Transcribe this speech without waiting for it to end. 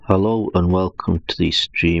Hello and welcome to the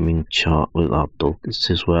streaming chart with Abdul. This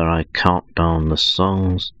is where I count down the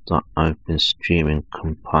songs that I've been streaming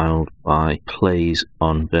compiled by plays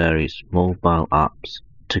on various mobile apps.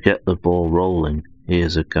 To get the ball rolling,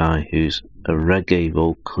 here's a guy who's a reggae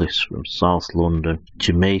vocalist from South London,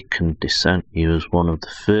 Jamaican descent. He was one of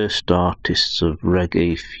the first artists of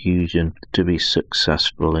reggae fusion to be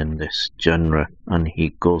successful in this genre, and he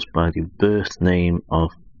goes by the birth name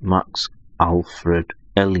of Max Alfred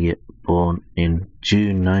Elliott, born in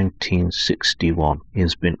June 1961. He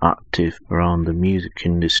has been active around the music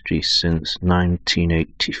industry since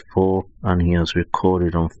 1984, and he has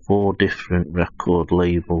recorded on 4 different record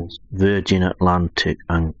labels, Virgin Atlantic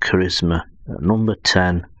and Charisma. At number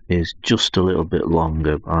 10 is Just a Little Bit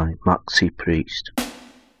Longer by Maxi Priest.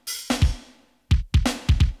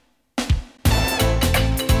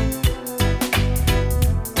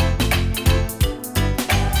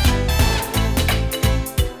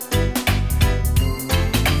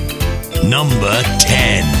 Number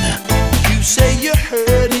 10. You say you're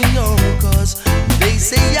hurting, oh, cause they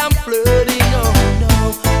say I'm flirting, oh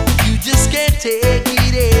no. You just can't take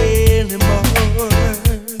it anymore.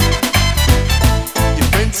 Your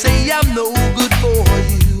friends say I'm no good for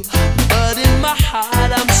you, but in my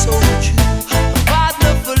heart I'm so true. A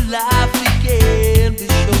partner for life, we can be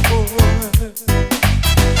sure.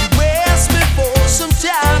 You asked me for some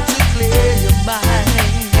time to clear your mind.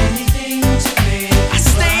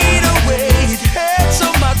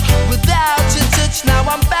 Now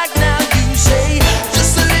I'm back now, you say,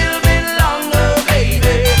 just a little bit longer,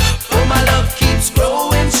 baby, for my love keeps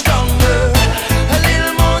growing stronger. A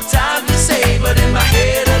little more time to say, but in my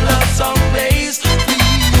head a love song plays for you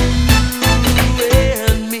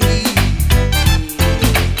and me.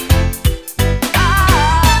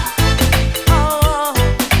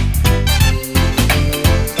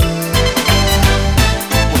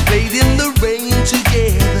 We're played in the rain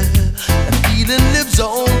together, that feeling lives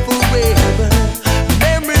on forever.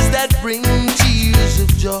 Bring tears of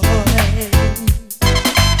joy.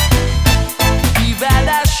 We've had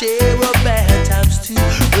our share of bad times too,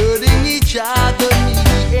 hurting each other, me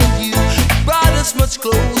and you. Brought us much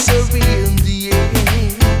closer in the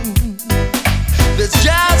end. There's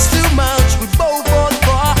just too much we both fought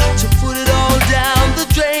for to put it all down the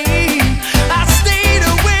drain. I stayed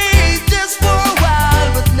away just for a while,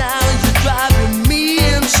 but now you're driving me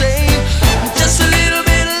insane. Just a little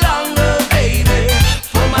bit longer, baby,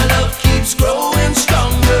 for my love keeps growing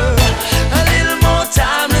stronger. A little more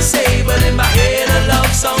time to say, but in my head a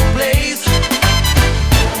love song plays.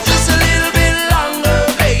 Just a little bit longer,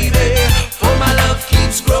 baby, for my love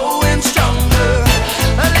keeps growing stronger.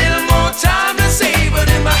 A little more time to say, but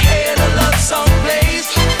in my head a love song plays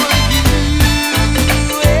for you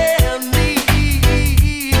and me.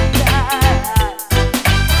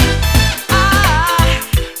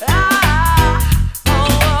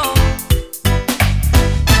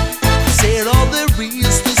 Said all there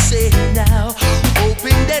is to say now,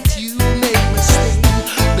 hoping that you make me stay.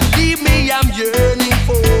 Believe me, I'm yearning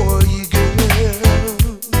for you, girl.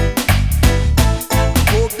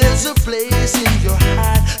 Hope there's a place in your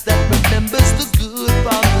heart that remembers the good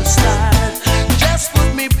from the start. Just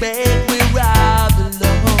put me back where I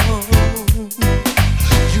belong.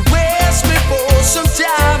 You asked me for some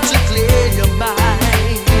time to clear your mind.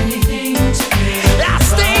 Anything to make I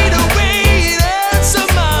stayed away, it hurt so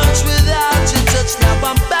much without your touch. Now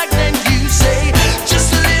I'm back and you say,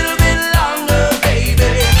 just a little bit longer,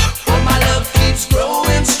 baby, for my love keeps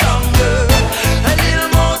growing stronger. A little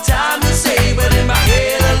more time to say, but in my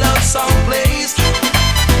head a love song plays.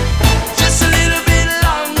 Just a little bit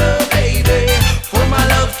longer, baby, for my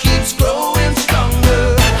love keeps growing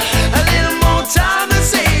stronger. A little more time to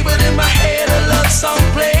say, but in my head a love song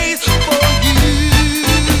plays for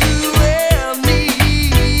you and me.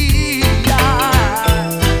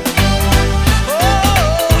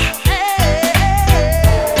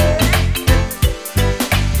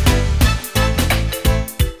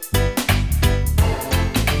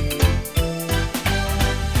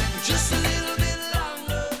 Just a little bit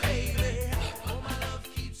longer, baby, for my love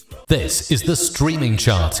keeps growing. This is the streaming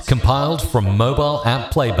chart compiled from mobile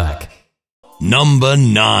app playback. Number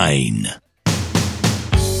 9.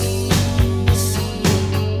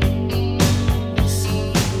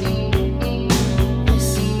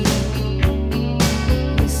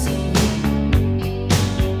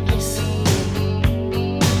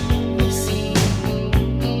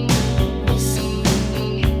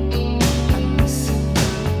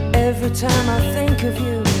 Every time I think of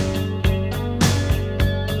you,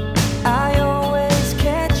 I always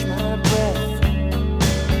catch my breath,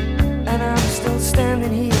 and I'm still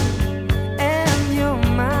standing here, and you're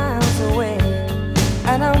mine.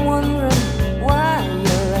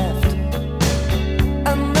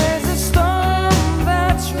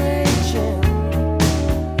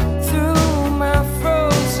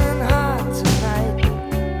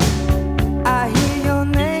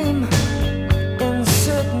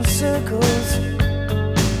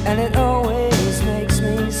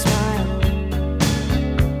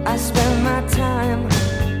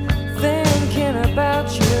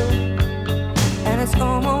 is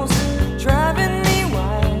almost driving me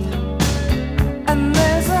wild. And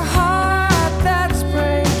there's a heart that's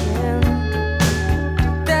breaking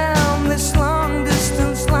down this long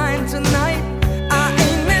distance line tonight. I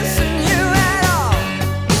ain't missing you at all.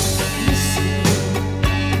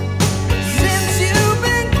 Since you've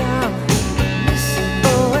been gone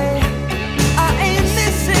away, I ain't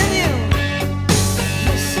missing you.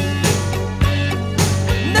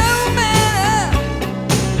 No matter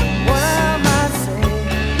what I might say,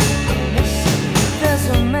 there's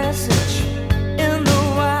a message in the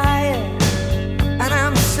wire, and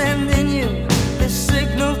I'm sending you this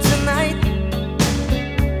signal tonight.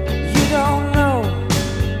 You don't know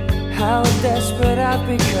how desperate I've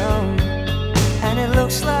become, and it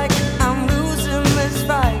looks like I'm losing this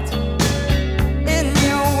fight. In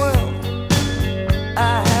your world, I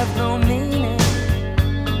have no meaning,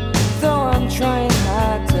 though I'm trying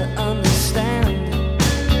hard to understand.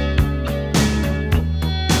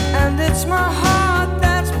 And it's my heart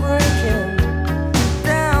that's breaking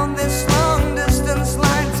down this long distance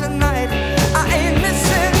line tonight. I ain't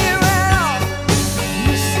missing you at all.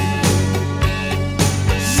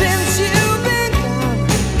 Since you've been gone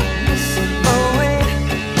away,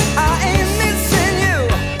 I ain't missing you.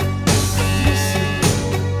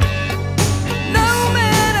 No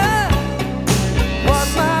matter what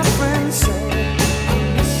my friends say.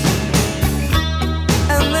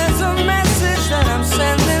 And there's a message that I'm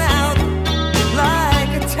sending out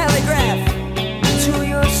like a telegraph to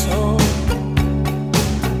your soul.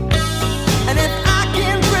 And if I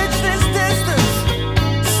can bridge this distance,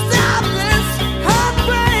 stop this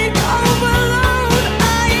heartbreak overload,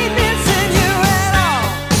 I ain't missing you at all.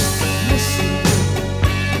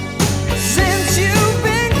 Since you've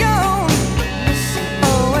been gone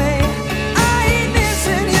away, I ain't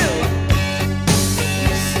missing you.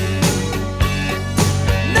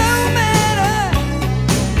 No matter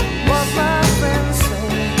what my friends say,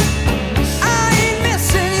 I ain't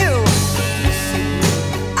missing you.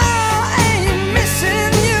 I ain't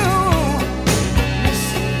missing you.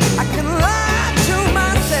 I can lie to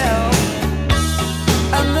myself,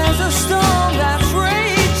 and there's a storm that's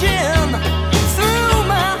raging through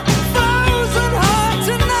my frozen heart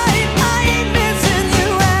tonight. I ain't missing you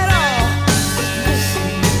at all.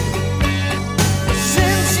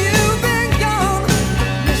 Since you've been gone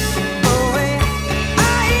away,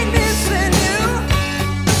 I ain't missing you.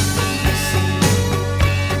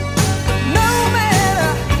 No matter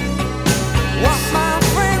what my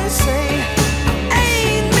friends say,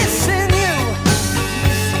 ain't missing you.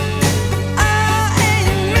 I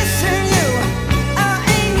ain't missing you. I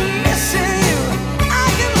ain't missing you. I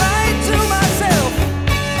can lie to myself.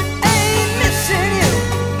 Ain't missing you.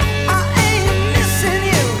 I ain't missing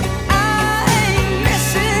you. I ain't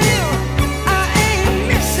missing you. I ain't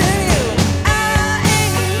missing you. I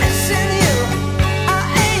ain't missing you. I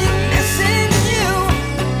ain't missing you.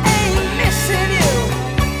 Ain't missing you.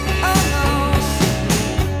 Oh no.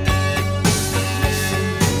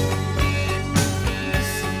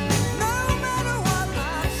 No matter what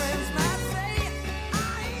my friends might say, I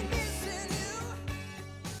ain't missing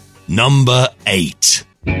you. Number 8.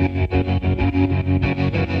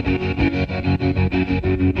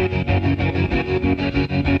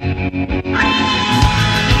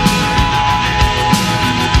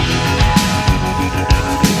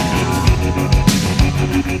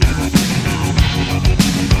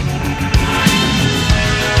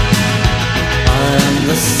 I'm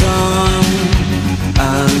the sun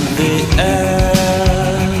and the air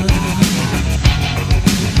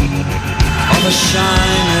of a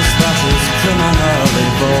shyness that is criminally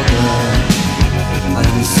vulgar. I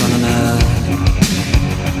am the sun and air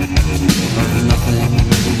of nothing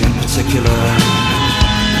in particular.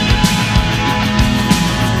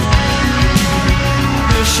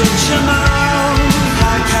 You shut your mouth,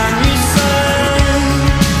 how can you say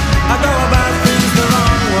I go about things the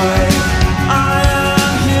wrong way? I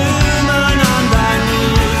am human and I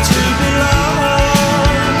need to be loved,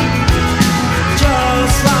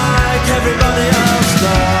 just like everybody else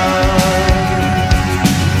does.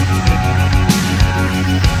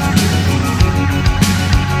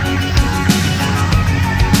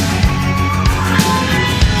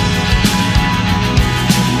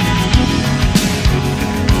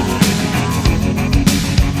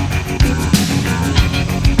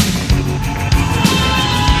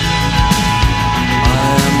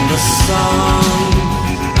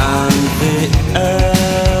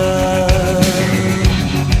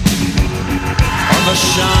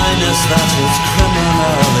 that is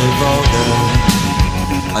criminally vulgar.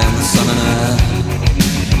 I am the sun and air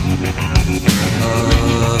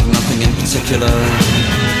of nothing in particular.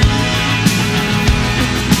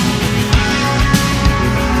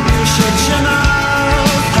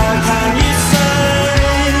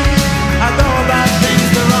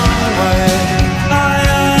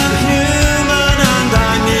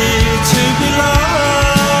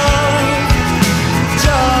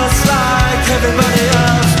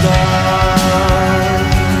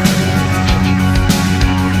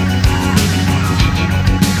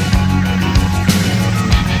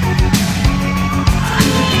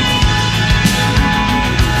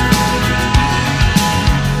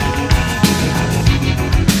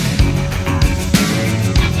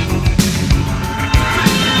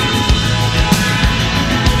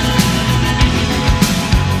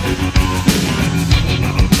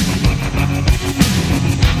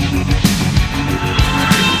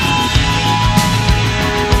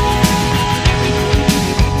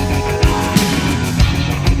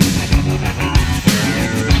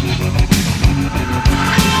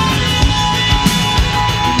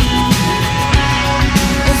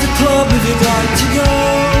 if you'd like to go,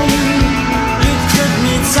 you could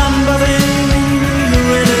meet somebody who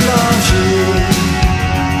really loves you.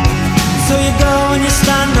 So you go and you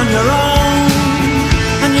stand on your own,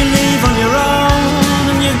 and you leave on your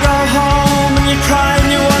own, and you go home and you cry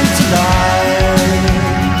and you want to die.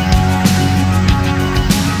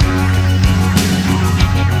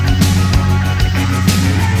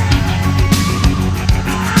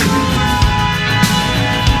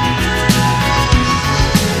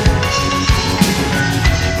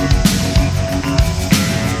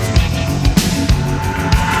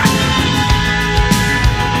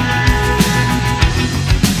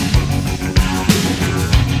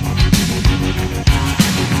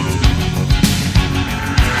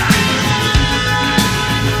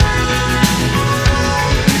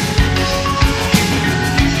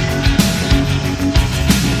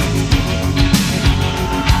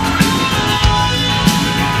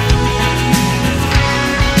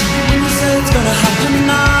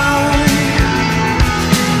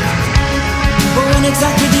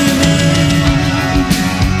 Exactly do you mean?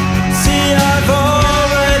 See, I've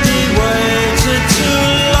already waited too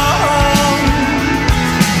long,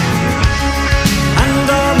 and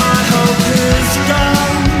all my hope is gone.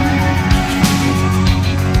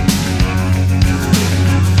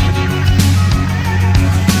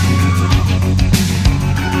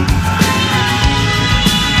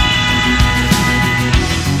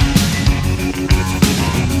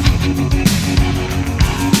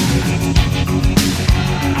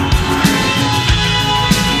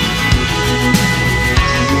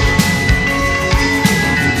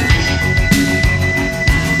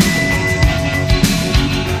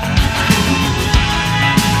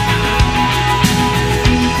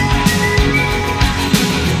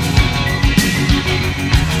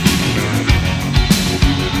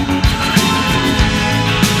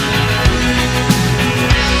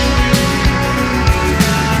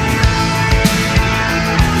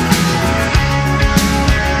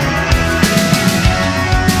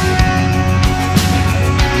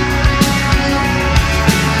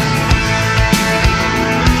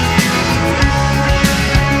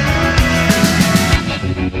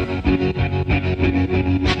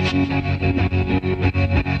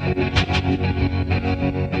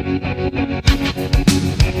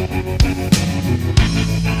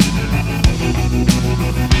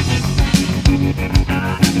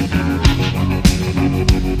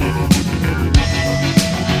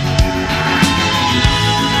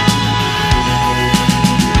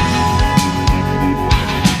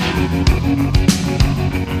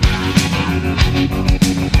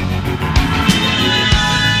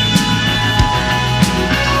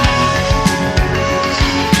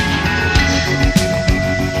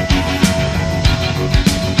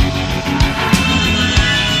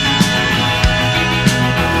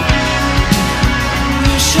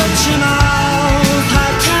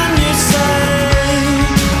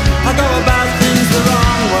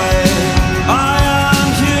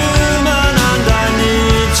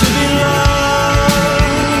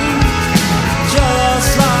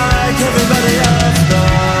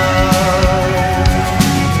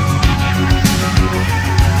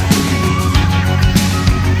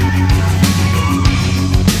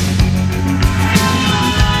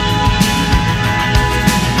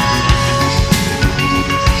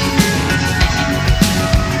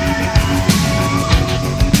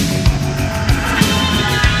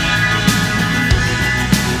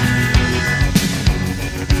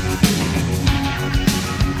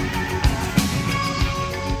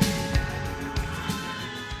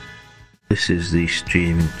 This is the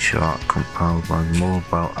streaming chart compiled by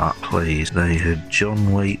Mobile App Plays. They had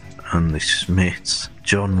John Waite and the Smiths.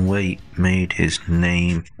 John Waite made his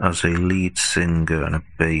name as a lead singer and a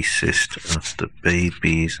bassist of the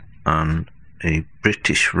Babies, and a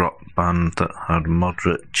British rock band that had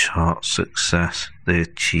moderate chart success. They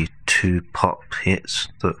achieved 2 pop hits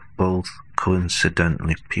that both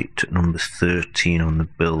coincidentally peaked at number 13 on the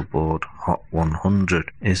Billboard Hot 100.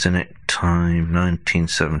 Isn't It Time,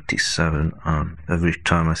 1977, and Every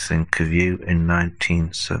Time I Think of You in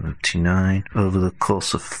 1979. Over the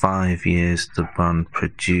course of 5 years, the band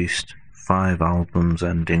produced 5 albums,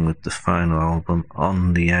 ending with the final album,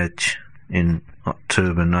 On the Edge, in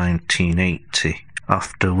October 1980,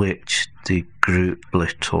 after which the group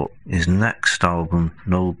split up. His next album,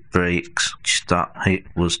 No Breaks, which that hit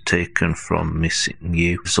was taken from Missing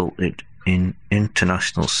You, resulted in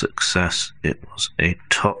international success. It was a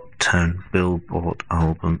top 10 Billboard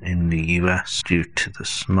album in the US due to the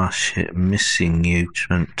smash hit Missing You, which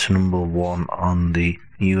went to number 1 on the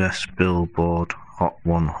US Billboard Hot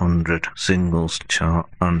 100 singles chart,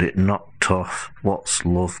 and it knocked off What's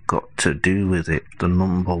Love Got to Do with It, the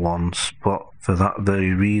number one spot. For that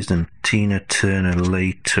very reason, Tina Turner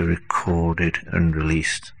later recorded and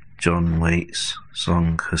released John Waite's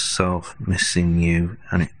song herself, Missing You,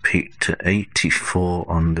 and it peaked at 84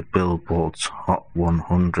 on the Billboard's Hot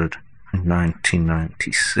 100 in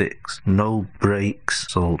 1996. No Breaks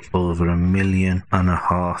sold over 1.5 million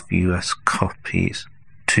US copies.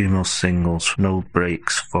 2 more singles, No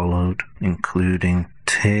Breaks, followed, including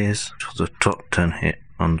Tears, which was a top 10 hit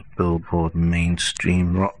on the Billboard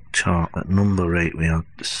mainstream rock chart. At number 8 we have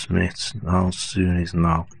The Smiths, How Soon Is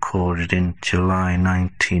Now, recorded in July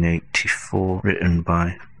 1984, written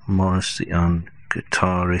by Morrissey and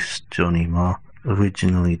guitarist Johnny Marr.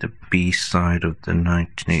 Originally the B-side of the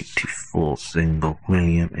 1984 single,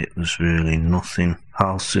 William, It Was Really Nothing.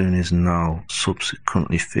 How Soon Is Now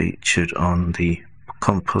subsequently featured on the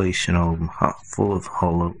compilation album Hatful of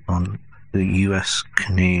Hollow on the US,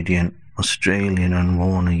 Canadian, Australian and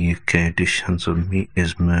Warner UK editions of Meat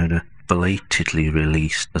Is Murder, belatedly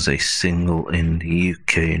released as a single in the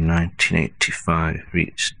UK in 1985,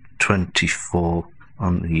 reached 24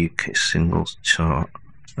 on the UK singles chart,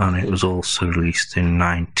 and it was also released in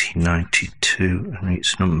 1992 and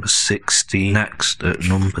reached number 16. Next, at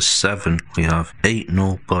number 7, we have Ain't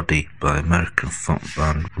Nobody by American funk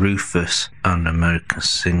band Rufus and American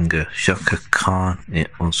singer Chaka Khan.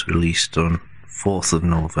 It was released on 4th of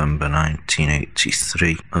November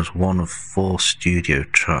 1983 as one of 4 studio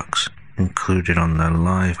tracks included on their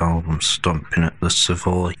live album Stomping at the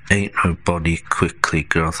Savoy. Ain't Nobody quickly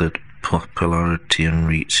gathered popularity and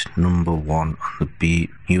reached number 1 on the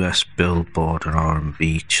US Billboard and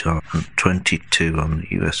R&B chart and 22 on the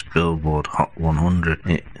US Billboard Hot 100.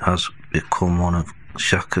 It has become one of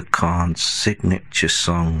Chaka Khan's signature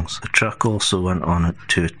songs. The track also went on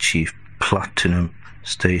to achieve platinum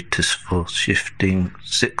status for shifting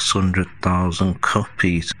 600,000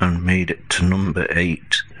 copies and made it to number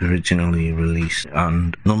 8 originally released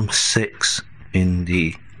and number 6 in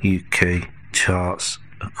the UK charts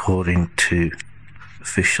according to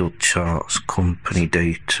official charts company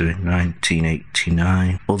data in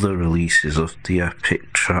 1989. Other releases of the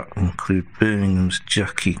epic track include Birmingham's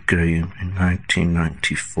Jackie Graham in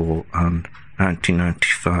 1994 and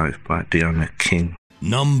 1995 by Diana King.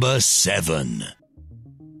 Number 7.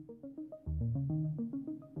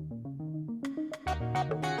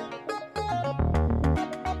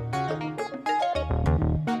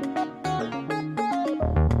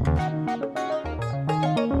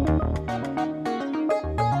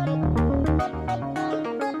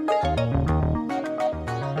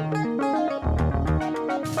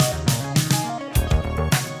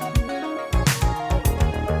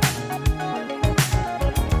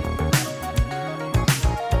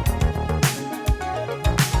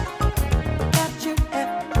 Got you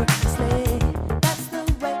effortlessly. That's the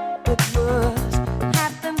way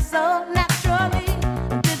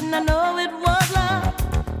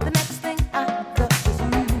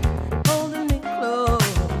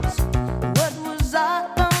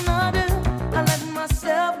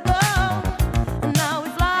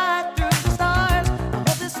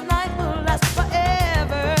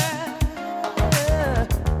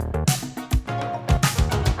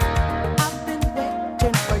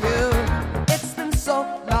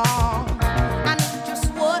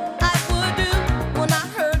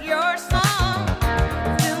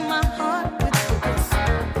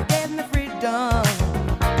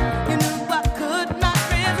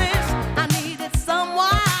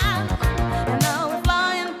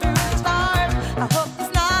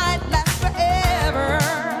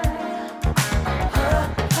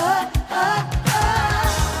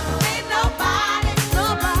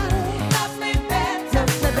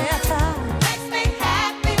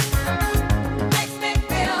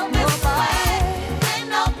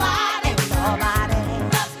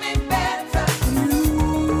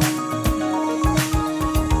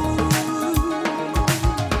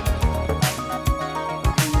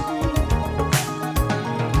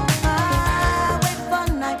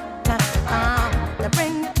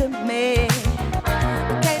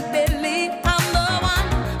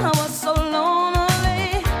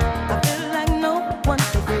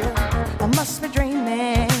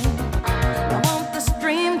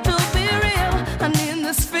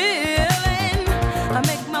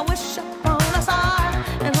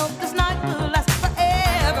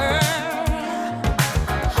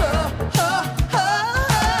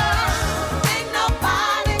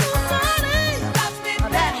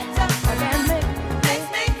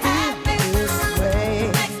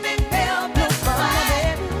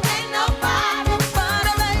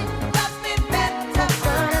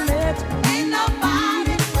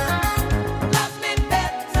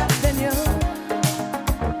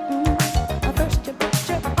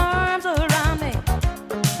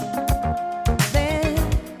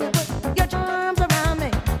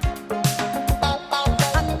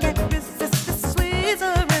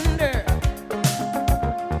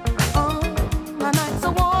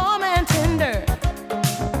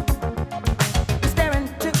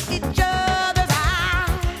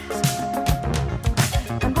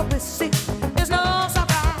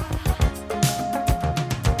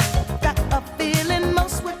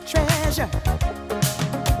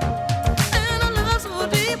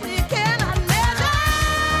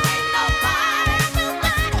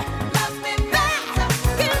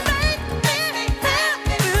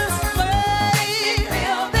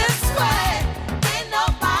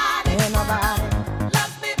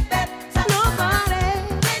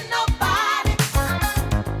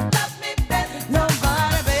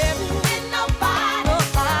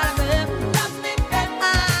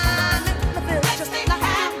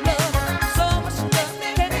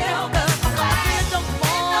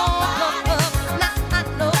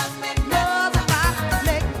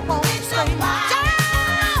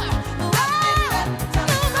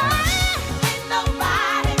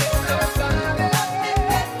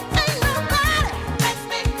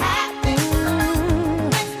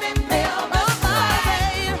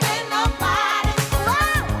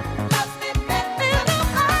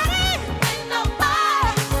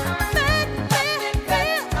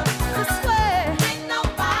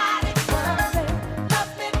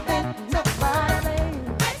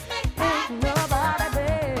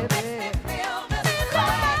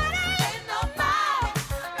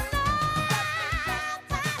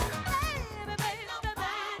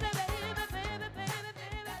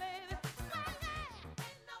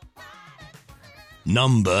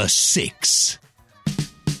Number 6.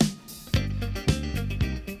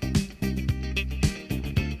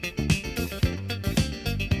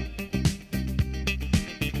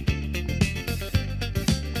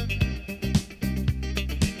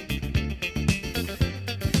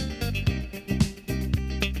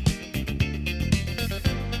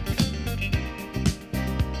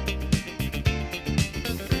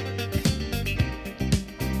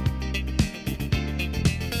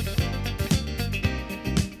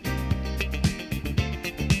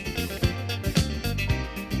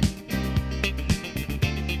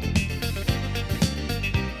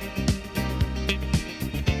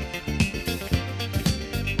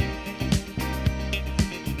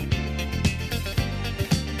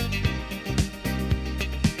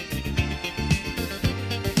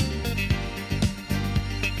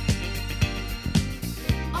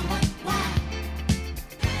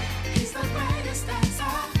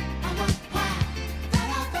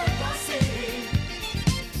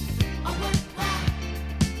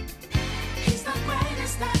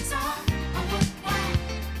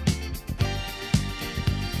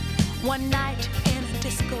 One night in a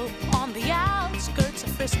disco on the outskirts of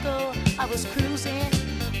Frisco, I was cruising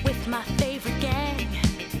with my favorite gang.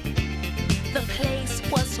 The place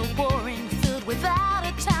was so boring, filled with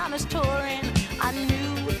out-of-towners touring. I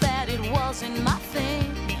knew that it wasn't my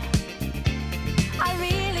thing. I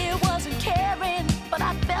really wasn't caring, but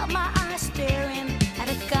I felt my eyes staring at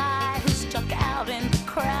a guy who stuck out in the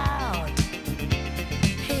crowd.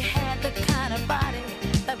 He had the kind of body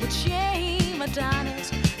that would shame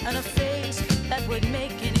Adonis, and a face that would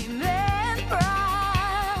make any man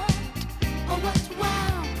proud. Oh, what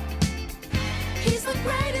wow! He's the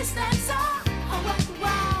greatest dancer. Oh, what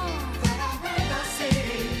wow! That I've ever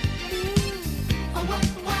seen. Oh, what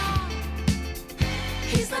wow!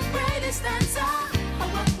 He's the greatest dancer. Oh,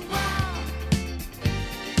 what wow!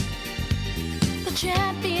 The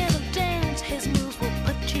champion of dance, his moves will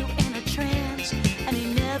put you in a trance, and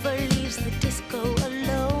he never leaves the disco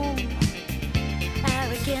alone.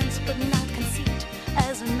 Arrogance but not conceit.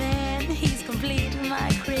 As a man, he's complete.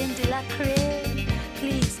 My creme de la creme.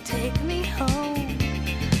 Please take me home.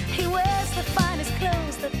 He wears the finest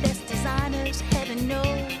clothes, the best designers, heaven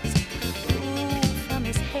knows. Ooh, from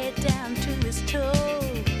his head down to his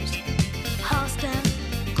toes. Halston,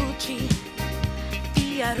 Gucci,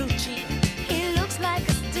 Fiorucci. He looks like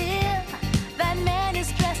a steal. That man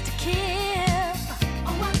is dressed to kill.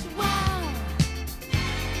 Oh, what wow!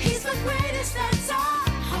 He's the greatest dancer.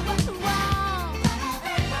 Oh, what wow! That I've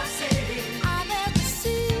ever seen. I've ever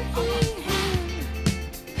seen.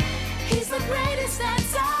 He's the greatest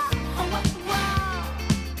dancer. Oh, what wow!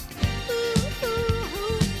 Ooh, ooh,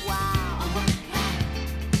 ooh, wow! Oh, what wow!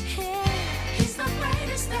 Yeah. He's the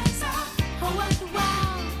greatest dancer. Oh, what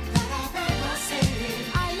wow! That I've ever seen.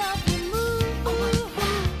 I love the moves. Oh, what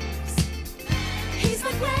wow! He's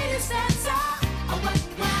the greatest dancer. Oh, what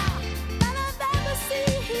wow! That I've ever seen.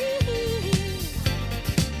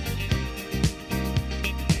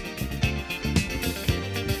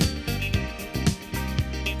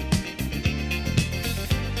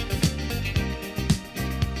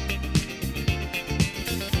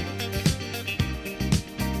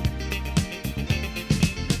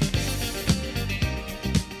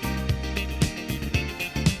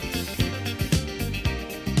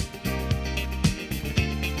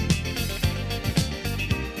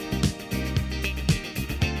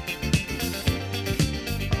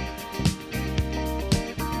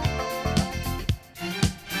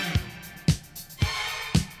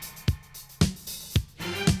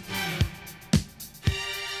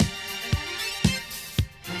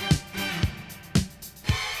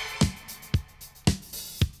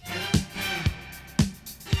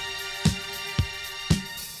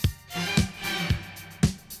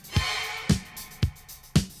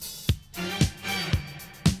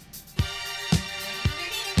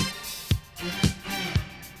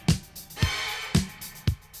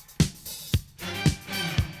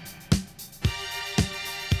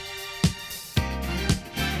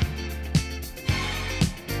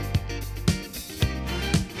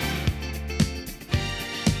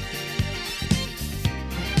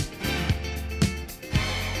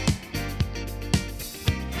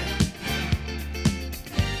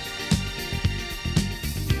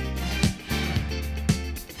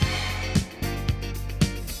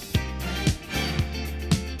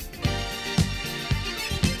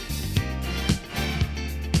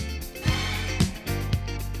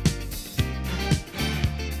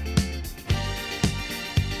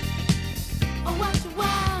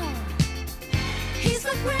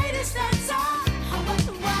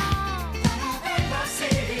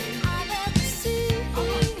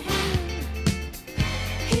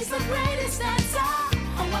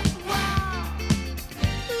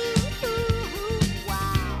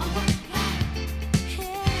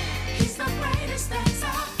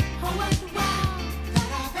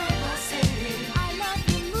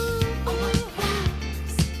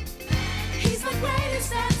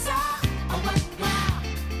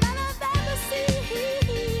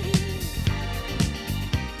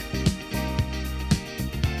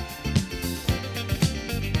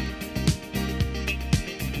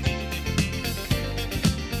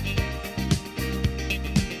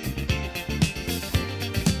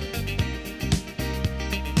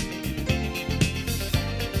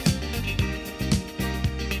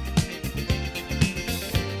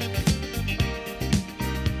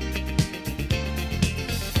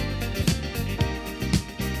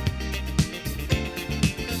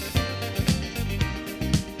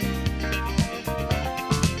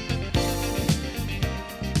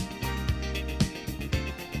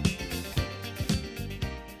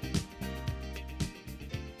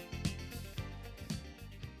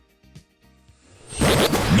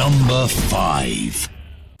 Number 5.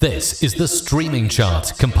 This is the streaming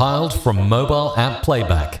chart compiled from Mobile App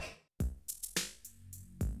Playback.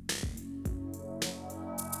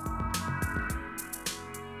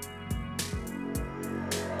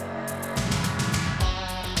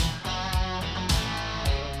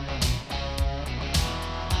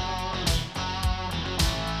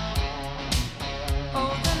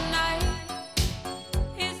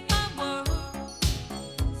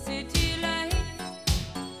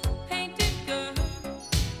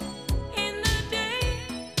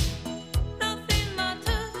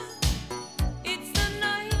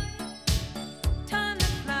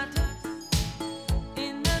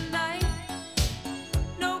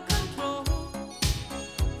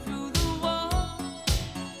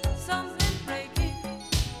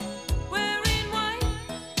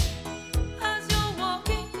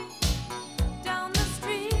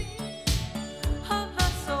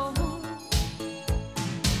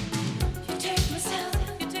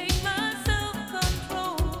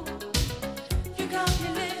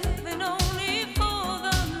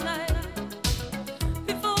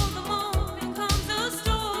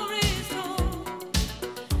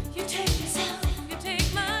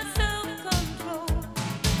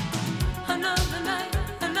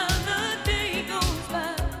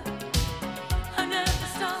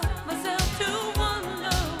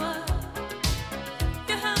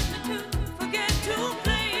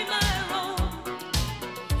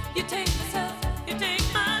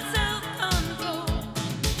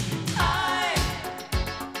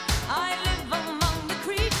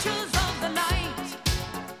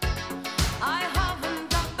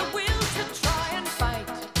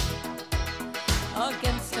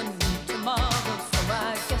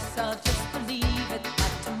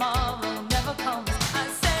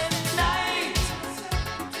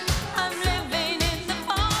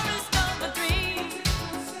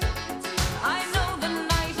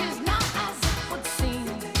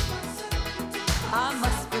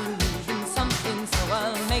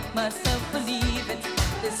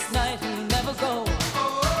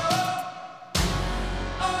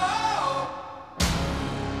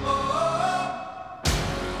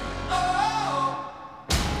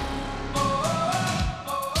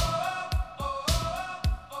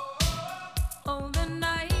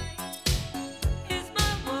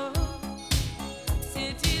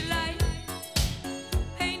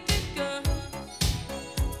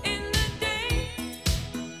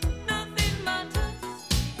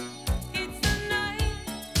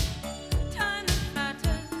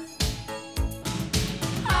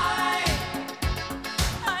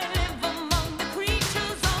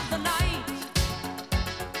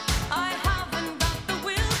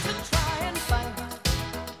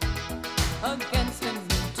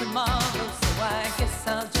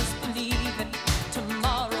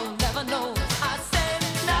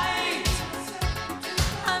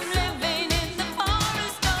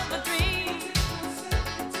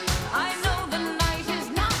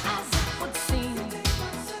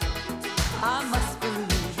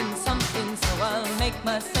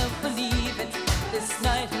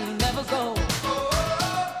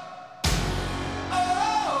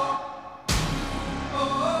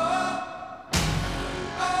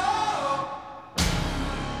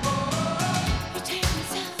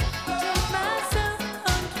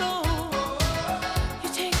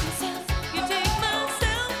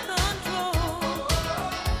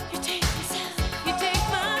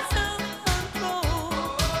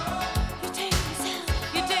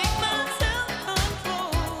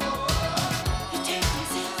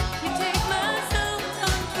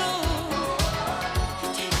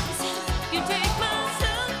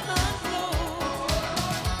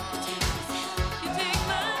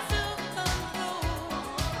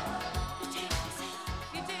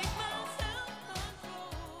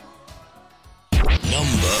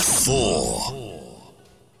 Number 4.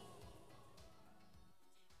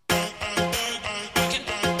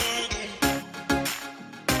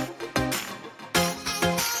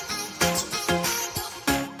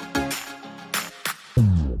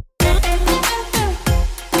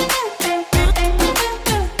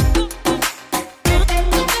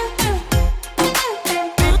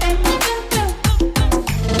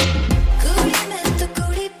 कुड़ी में तो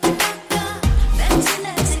कुड़ी पटाका नच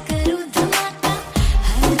नच करूं धमाका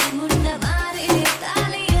हर मुंडा मारे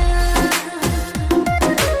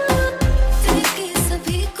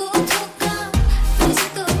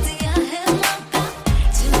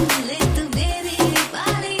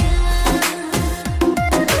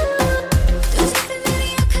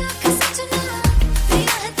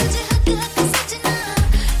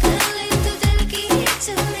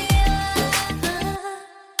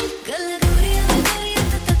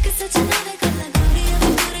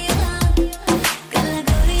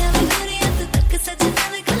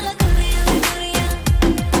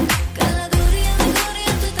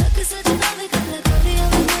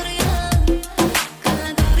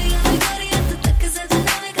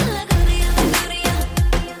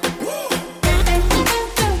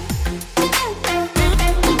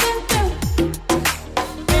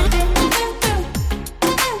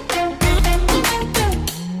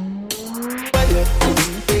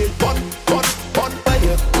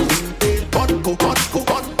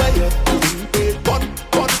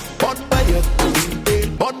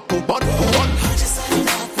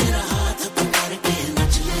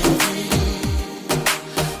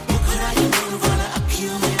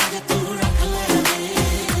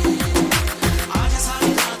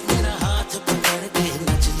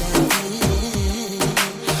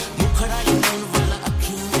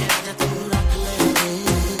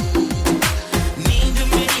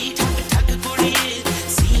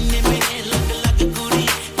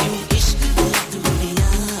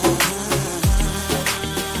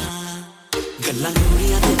गल्लां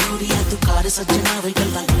गूड़ियां ते गूड़ियां तू कर सजना वे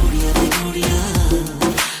गल्लां गूड़ियां ते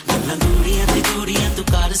गूड़ियां तू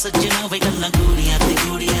कर सजना वे गल्लां गूड़ियां ते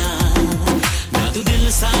गूड़ियां ना तू दिल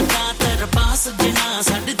साडा तरपा सजना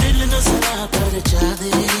साडे दिल नूं जरा परचा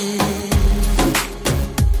दे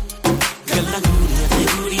गल्लां गूड़ियां ते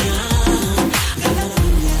गूड़ियां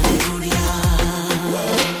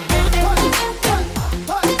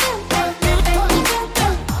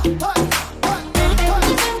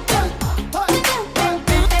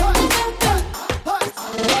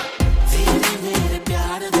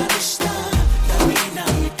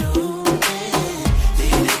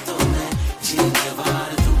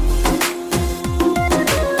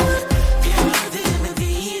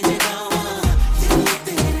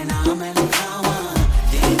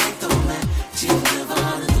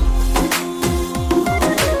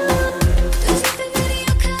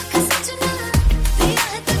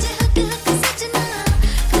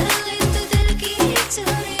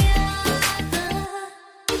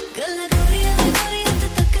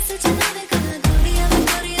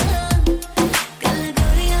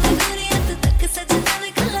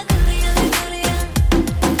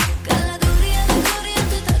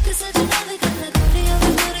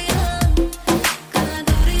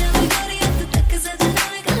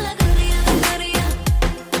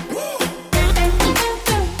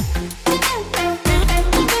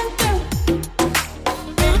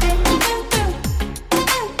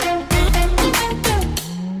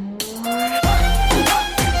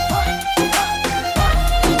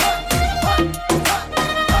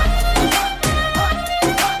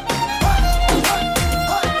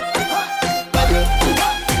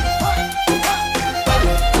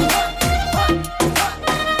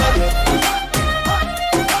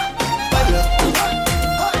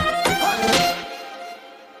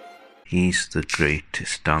He's the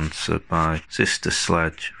Greatest Dancer by Sister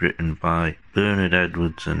Sledge, written by Bernard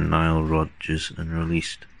Edwards and Nile Rodgers and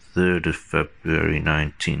released 3rd of February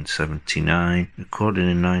 1979, recorded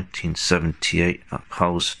in 1978 at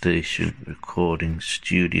Power Station Recording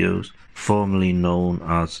Studios, formerly known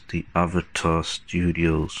as the Avatar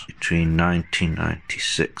Studios, between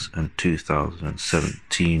 1996 and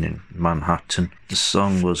 2017 in Manhattan. The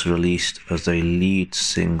song was released as a lead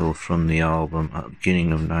single from the album at the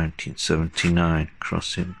beginning of 1979,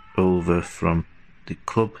 crossing over from the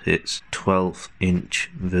club hits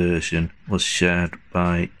 12-inch version was shared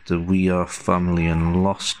by the We Are Family and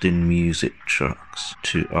Lost in Music tracks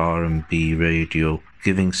to R&B radio,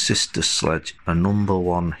 giving Sister Sledge a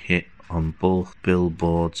 #1 hit on both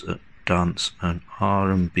Billboard's dance and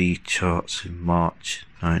R&B charts in March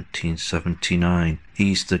 1979.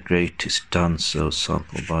 He's the Greatest Dancer was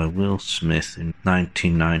sampled by Will Smith in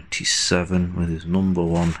 1997 with his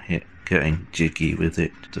 #1 hit Getting Jiggy With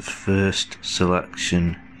It, the first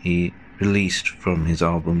selection he released from his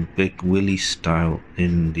album Big Willie Style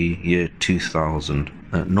in the year 2000.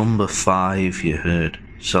 At number 5 you heard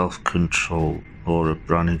Self Control, Laura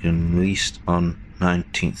Branigan, released on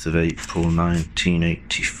 19th of April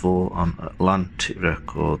 1984 on Atlantic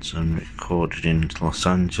Records and recorded in Los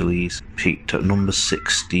Angeles. Peaked at number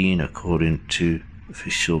 16 according to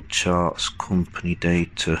official charts company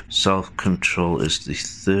data. Self Control is the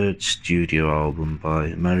 3rd studio album by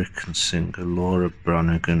American singer Laura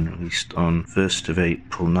Branigan, released on 1st of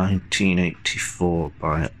April 1984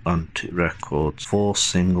 by Atlantic Records. 4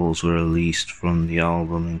 singles were released from the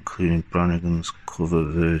album, including Branigan's cover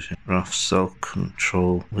version of Self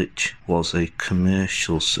Control, which was a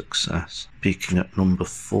commercial success, peaking at number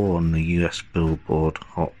 4 on the US Billboard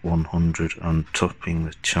Hot 100 and topping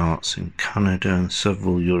the charts in Canada and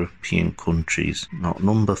several European countries. At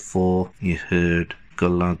number 4 you heard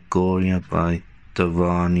Galagoria by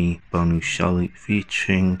Davani Banushali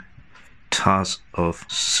featuring Taz of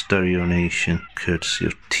Stereo Nation, courtesy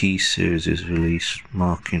of T-Series' release,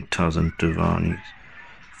 marking Taz and Davani's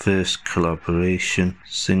first collaboration.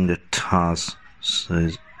 Singer Taz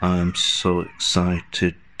says, "I am so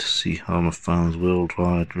excited to see how my fans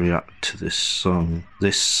worldwide react to this song.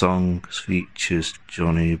 This song features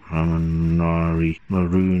John Abraham and Nari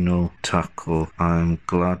Maruno Taco. I am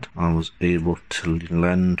glad I was able to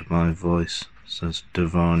lend my voice," says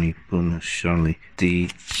Davani Bunashali. The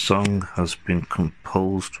song has been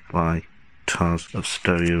composed by Taz of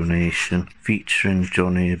Stereo Nation, featuring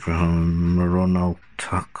John Abraham and Maruno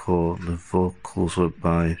Taco. The vocals were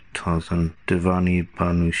by Taz and Davani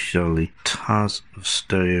Banushali. Taz of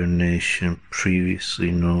Stereo Nation,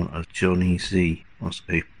 previously known as Johnny Z, was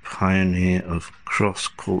a pioneer of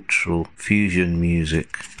cross-cultural fusion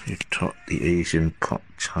music who topped the Asian pop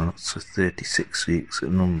charts for 36 weeks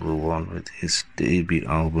at number 1 with his debut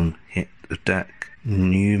album Hit the Deck.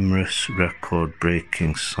 numerous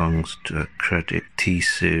record-breaking songs to credit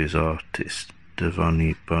T-Series artist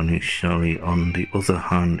Devani Bhanushali, on the other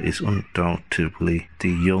hand, is undoubtedly the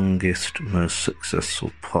youngest, most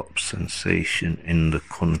successful pop sensation in the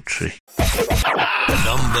country.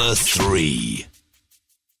 Number 3.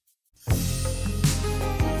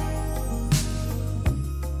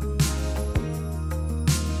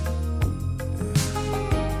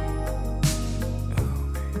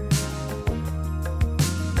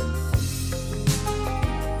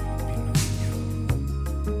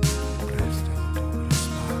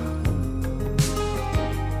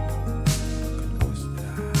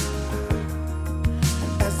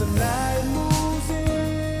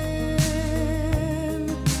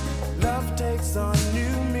 On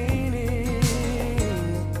new meaning.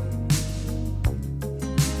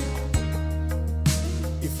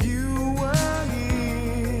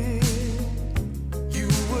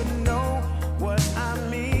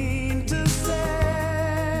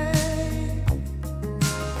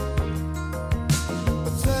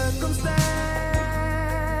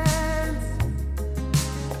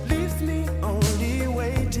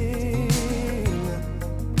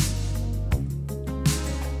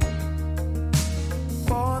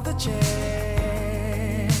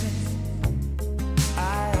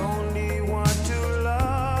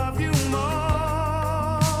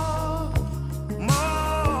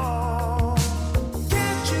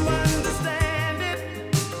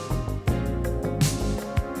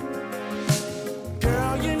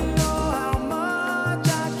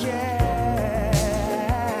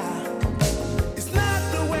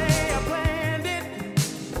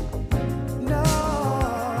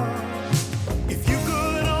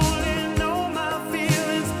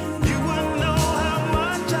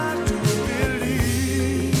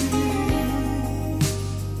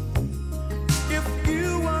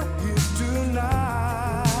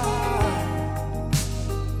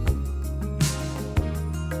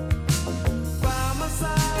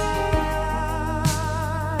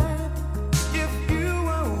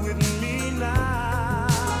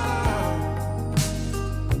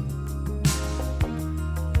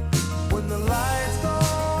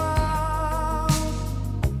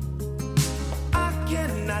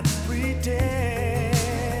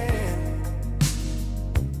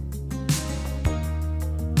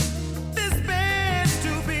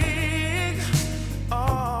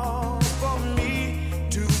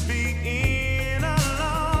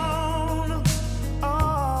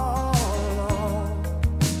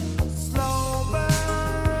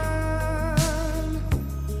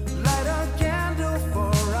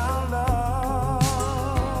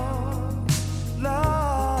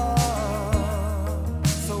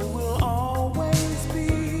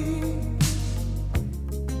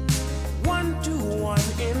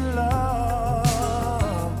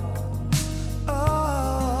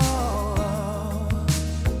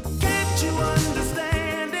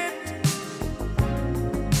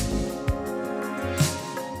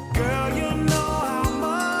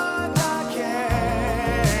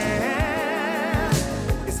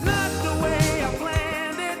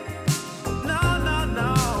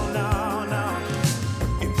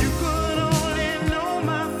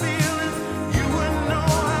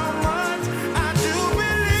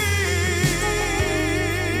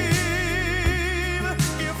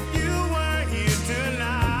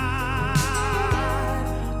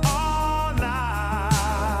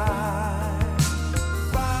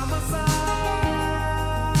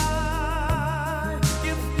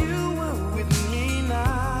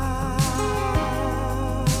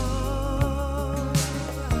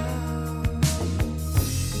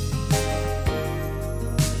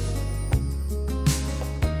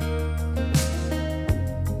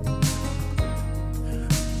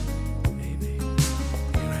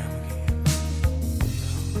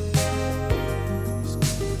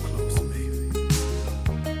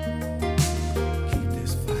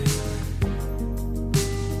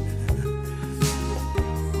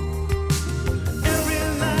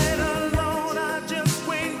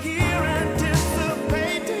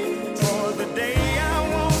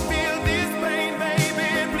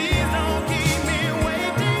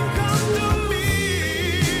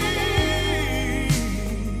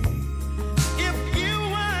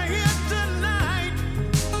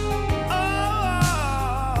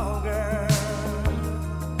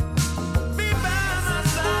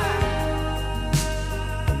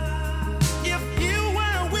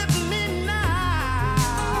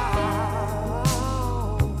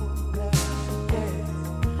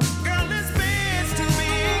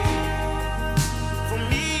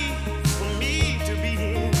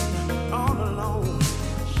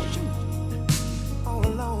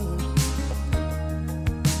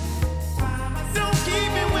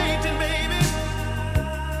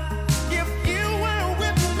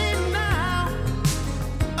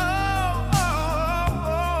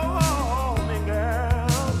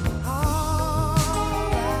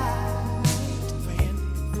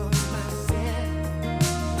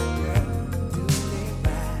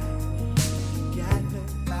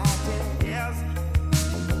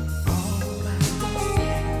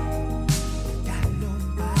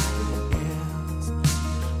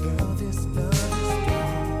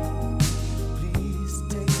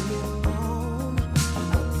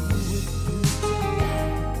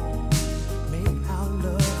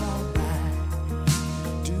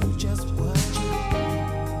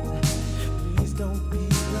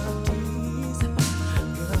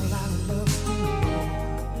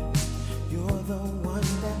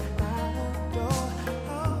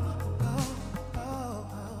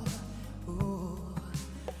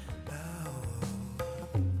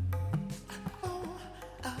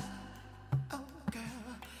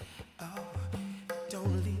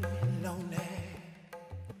 lonely,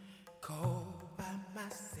 cold by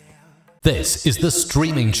myself. This is the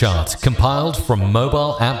streaming chart compiled from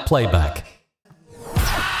Mobile App Playback.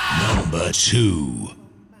 Number 2.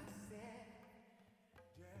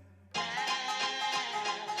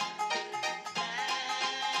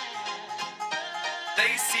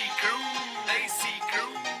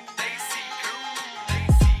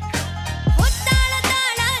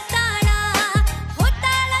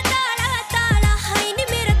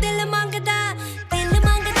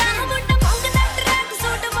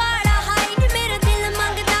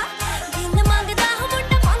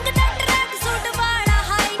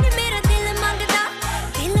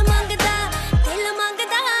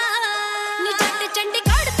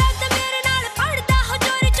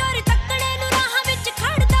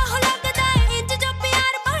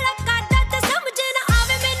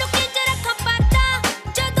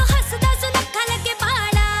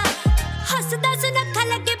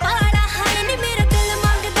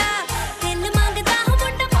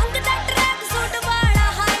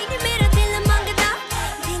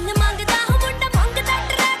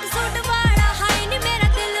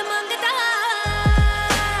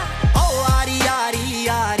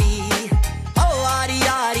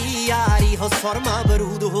 ਸੁਰਮਾ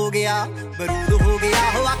ਬਰੂਦ ਹੋ ਗਿਆ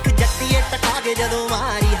ਹੋ ਅੱਖ ਜੱਟੀਏ ਟਕਾ ਕੇ ਜਦੋਂ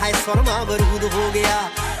ਮਾਰੀ ਹਾਏ ਸੁਰਮਾ ਬਰੂਦ ਹੋ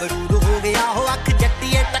ਗਿਆ ਹੋ ਅੱਖ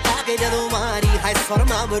ਜੱਟੀਏ ਟਕਾ ਕੇ ਜਦੋਂ ਮਾਰੀ ਹਾਏ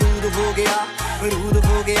ਸੁਰਮਾ ਬਰੂਦ ਹੋ ਗਿਆ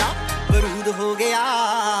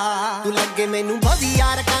ਤੂੰ ਲੱਗੇ ਮੈਨੂੰ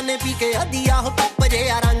ਵਧੀਆ ਰਕਾਨੇ ਪੀ ਕੇ ਅੱਧੀਆ ਹੋ ਧੁੱਪ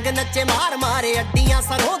ਜਿਹਾ ਰੰਗ ਨੱਚੇ ਮਾਰੇ ਅੱਡੀਆਂ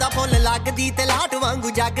ਸਰੋਂ ਦਾ ਫੁੱਲ ਲੱਗਦੀ ਤੇ ਲਾਟ ਵਾਂਗੂ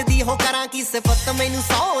ਜਗਦੀ ਹੋ ਕਰਾਂ ਕੀ ਸਿਫਤ ਮੈਨੂੰ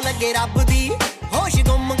ਸੌ ਲੱਗੇ ਰੱਬ ਦੀ ਹੋਸ਼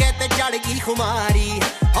ਗੁੰਮ ਗਏ ਤੇ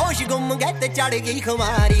ਚੜ ਗਈ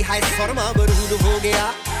ਖੁਮਾਰੀ ਹਾਏ ਸੁਰਮਾ ਬਰੂਦ ਹੋ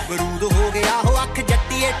ਗਿਆ ਹੋ ਅੱਖ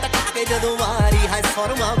ਜੱਟੀਏ ਟਕਾ ਕੇ ਜਦੋਂ ਮਾਰੀ ਹਾਏ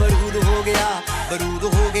ਸੁਰਮਾ ਬਰੂਦ ਹੋ ਗਿਆ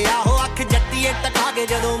ਹੋ ਅੱਖ ਜੱਟੀਏ ਟਕਾ ਕੇ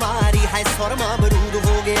ਜਦੋਂ ਮਾਰੀ ਹਾਏ ਸੁਰਮਾ ਬਰੂਦ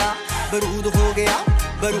ਹੋ ਗਿਆ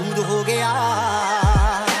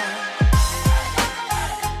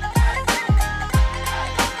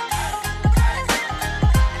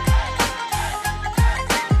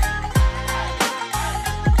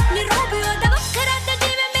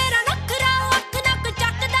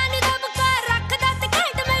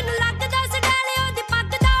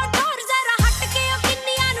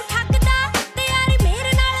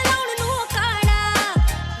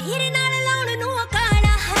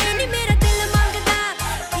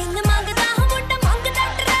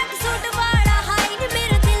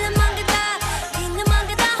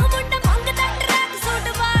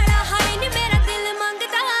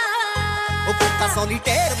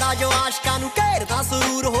ਸੋਲੀਟੇਰ ਦਾ ਜੋ ਆਸ਼ਕਾਂ ਨੂੰ ਘੇਰਦਾ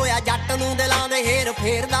ਸਰੂਰ ਹੋਇਆ ਜੱਟ ਨੂੰ ਦਿਲਾਂ ਦੇ ਹੇਰ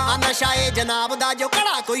ਫੇਰਦਾ ਨਸ਼ਾ ਏ ਜਨਾਬ ਦਾ ਜੋ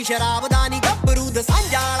ਕੜਾ ਕੋਈ ਸ਼ਰਾਬ ਦਾ ਨਹੀਂ ਗੱਭਰੂ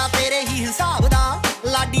ਦਸਾਂਝਾ ਵਾਲਾ ਤੇਰੇ ਹੀ ਹਿਸਾਬ ਦਾ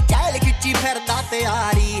ਲਾਡੀ ਚਹਿਲ ਖਿੱਚੀ ਫਿਰਦਾ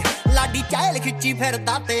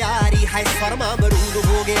ਤਿਆਰੀ ਹਾਏ ਸੁਰਮਾ ਬਰੂਦ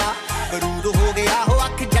ਹੋ ਗਿਆ ਹੋ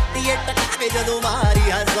ਅੱਖ ਜੱਟੀਏ ਟਕਾ ਕੇ ਜਦੋਂ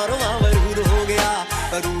ਮਾਰੀ ਹਾਏ ਸੁਰਮਾ ਬਰੂਦ ਹੋ ਗਿਆ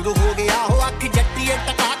ਹੋ ਅੱਖ ਜੱਟੀਏ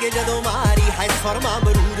ਟਕਾ ਕੇ ਜਦੋਂ ਮਾਰੀ ਹਾਏ ਸੁਰਮਾ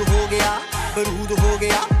ਬਰੂਦ ਹੋ ਗਿਆ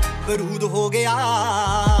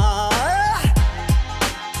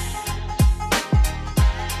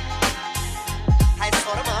ਹਾਏ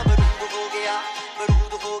ਸੁਰਮਾ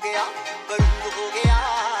ਬਰੂਦ ਹੋ ਗਿਆ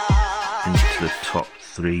Into the top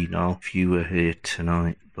 3 now. If You Were Here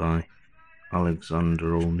Tonight by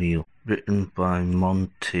Alexander O'Neal, written by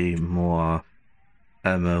Monty Moir,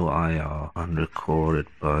 M-O-I-R, and recorded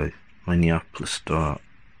by Minneapolis star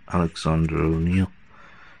Alexander O'Neal.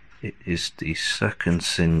 It is the second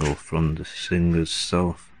single from the singer's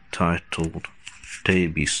self-titled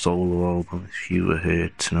debut solo album. If You Were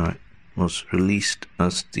Here Tonight was released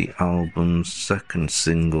as the album's second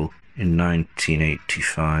single in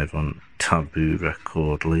 1985 on Taboo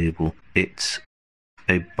record label. It's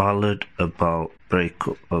a ballad about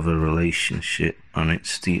breakup of a relationship, and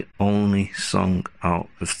it's the only song out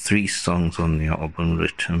of 3 songs on the album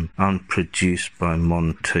written and produced by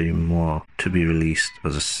Monty Moir to be released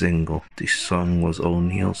as a single. The song was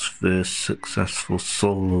O'Neal's first successful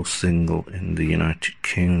solo single in the United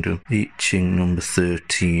Kingdom, reaching number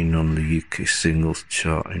 13 on the UK singles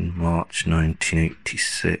chart in March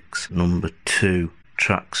 1986. Number 2,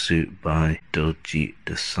 Tracksuit by Diljit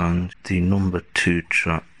Dosanjh. The number 2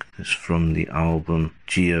 track is from the album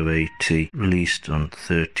GO80, released on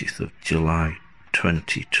 30th of July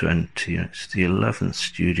 2020. It's the 11th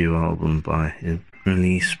studio album by him,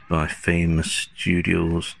 released by Famous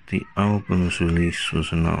Studios. The album's release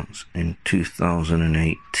was announced in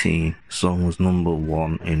 2018. The song was number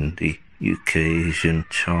 1 in the UK Asian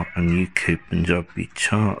chart and UK Punjabi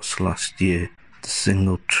charts last year. The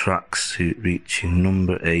single Tracksuit reaching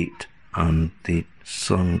number 8 and the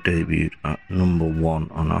song debuted at number 1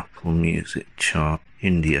 on Apple Music chart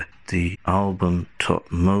India. The album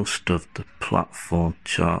topped most of the platform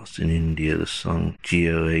charts in India. The song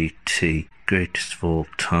GOAT, Greatest of All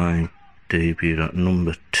Time, debuted at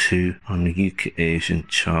number 2 on the UK Asian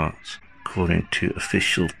charts, according to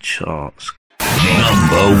official charts.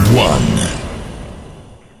 Number 1.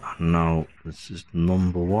 And now this is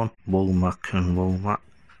number 1, Womack and Womack.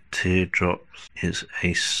 Teardrops is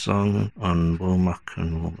a song on Womack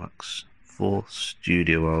and Womack's 4th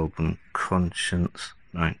studio album, Conscience,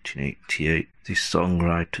 1988. The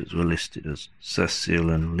songwriters were listed as Cecil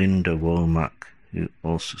and Linda Womack, who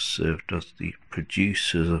also served as the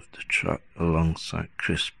producers of the track alongside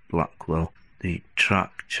Chris Blackwell. The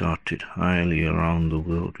track charted highly around the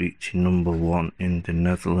world, reaching number 1 in the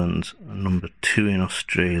Netherlands, and number 2 in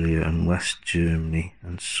Australia and West Germany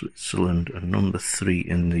and Switzerland, and number 3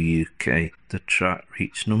 in the UK. The track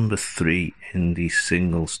reached number 3 in the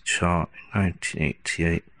singles chart in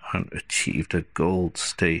 1988 and achieved a gold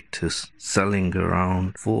status, selling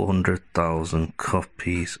around 400,000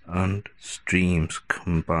 copies and streams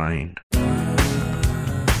combined.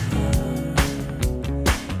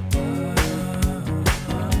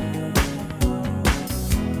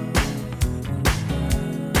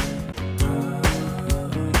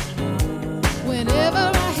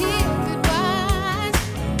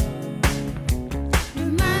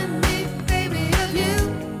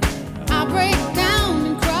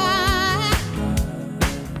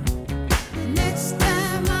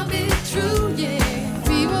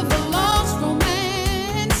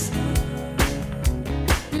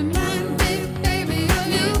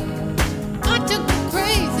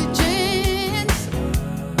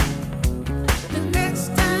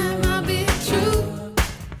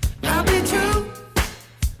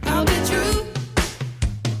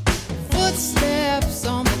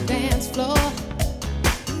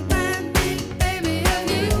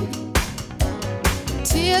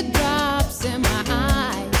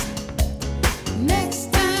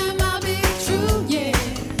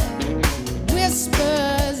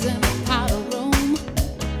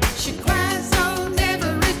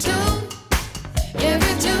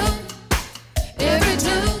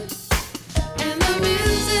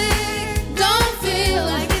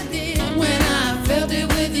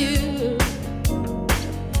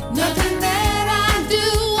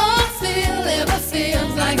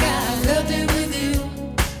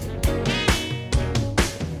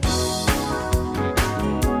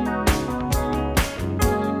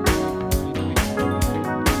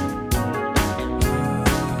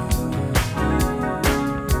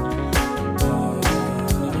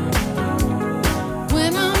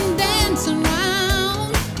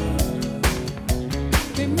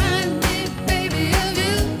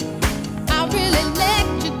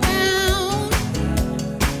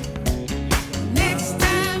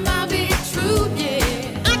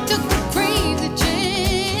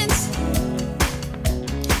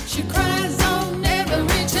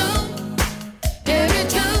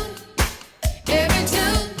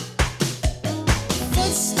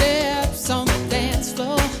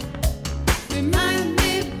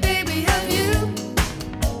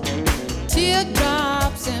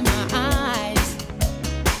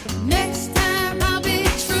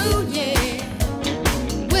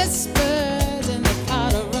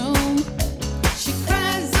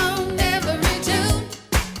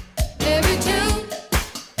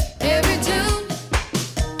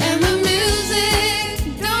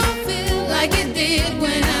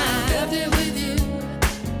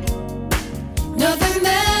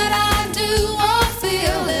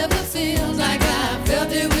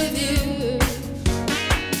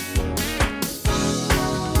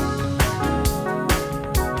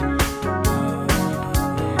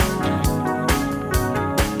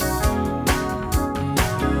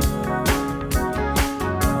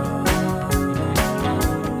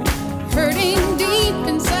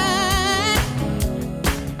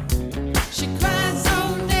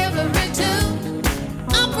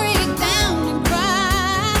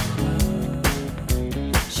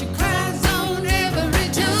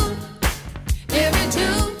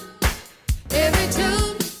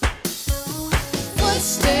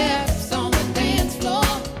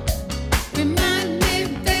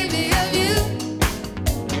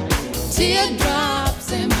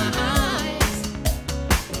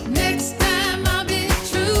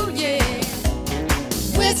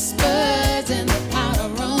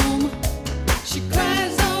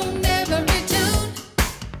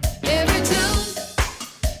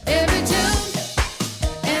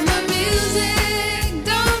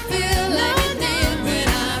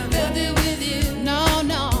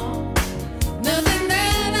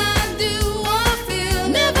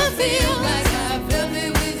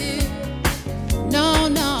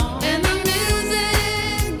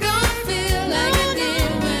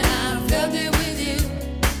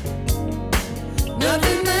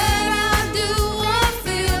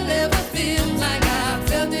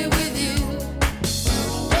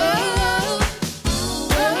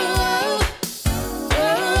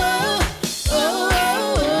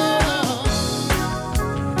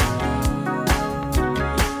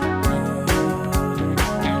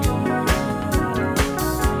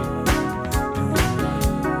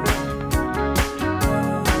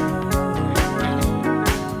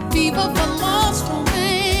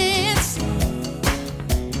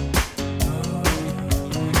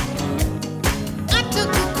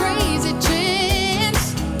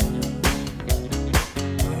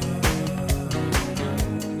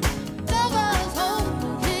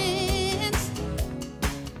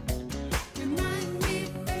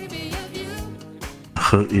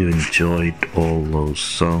 Hope you enjoyed all those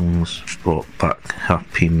songs, brought back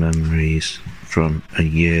happy memories from a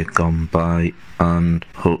year gone by, and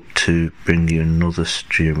hope to bring you another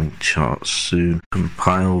streaming chart soon,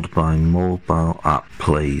 compiled by Mobile App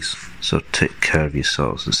Plays. So take care of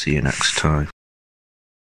yourselves and see you next time.